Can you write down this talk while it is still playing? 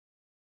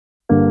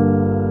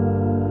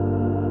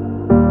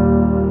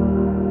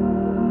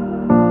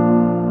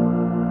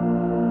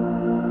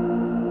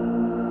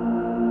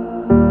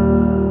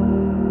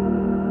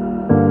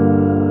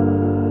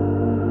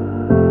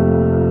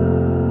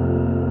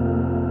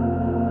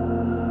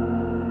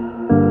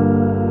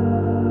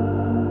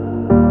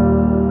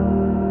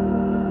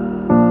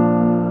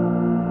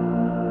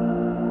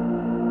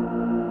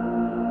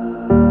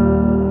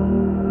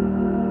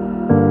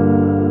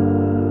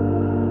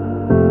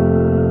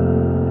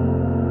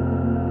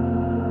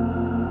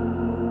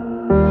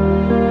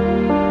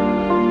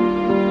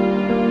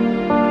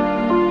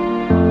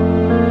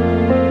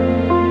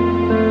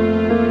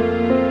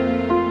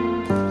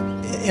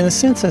In a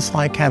sense, it's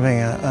like having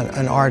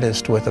an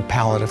artist with a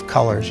palette of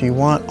colors. You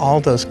want all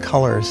those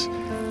colors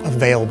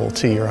available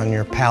to you on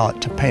your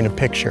palette to paint a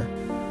picture.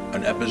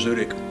 An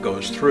epizootic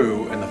goes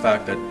through, and the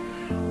fact that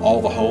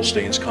all the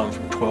Holsteins come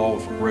from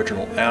 12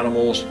 original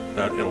animals,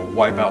 that it'll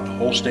wipe out the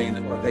Holstein.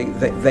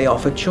 They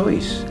offer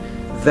choice.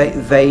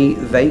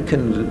 They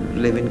can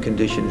live in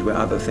conditions where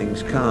other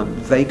things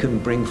can't. They can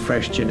bring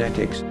fresh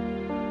genetics.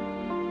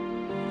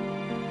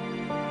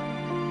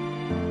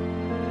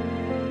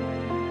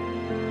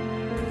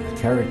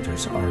 The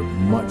characters are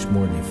much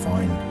more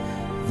defined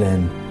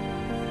than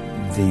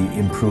the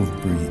improved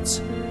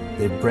breeds.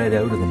 They've bred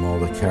out of them all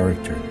the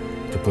character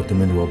to put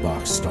them into a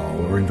box stall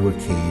or into a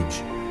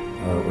cage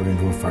or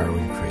into a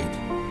farrowing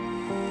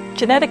crate.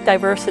 Genetic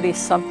diversity is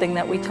something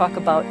that we talk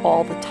about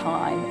all the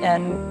time,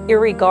 and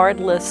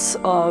irregardless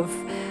of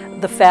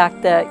the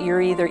fact that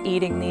you're either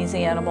eating these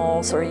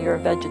animals or you're a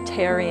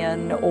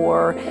vegetarian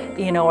or,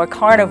 you know, a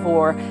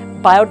carnivore,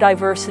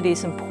 biodiversity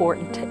is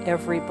important to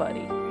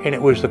everybody. And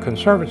it was the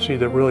Conservancy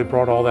that really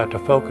brought all that to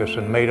focus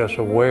and made us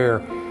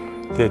aware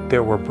that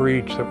there were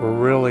breeds that were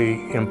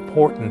really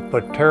important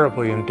but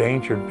terribly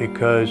endangered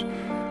because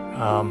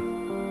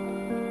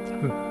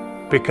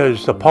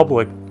the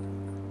public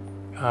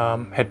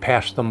had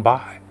passed them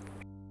by.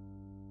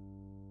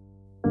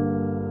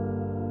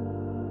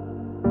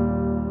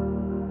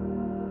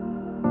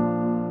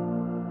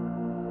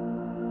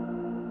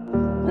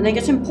 I think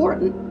it's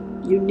important,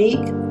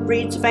 unique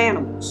breeds of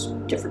animals,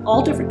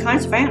 all different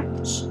kinds of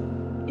animals.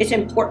 It's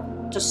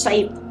important to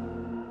save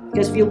them,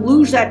 because if you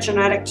lose that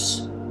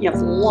genetics, you've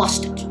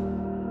lost it.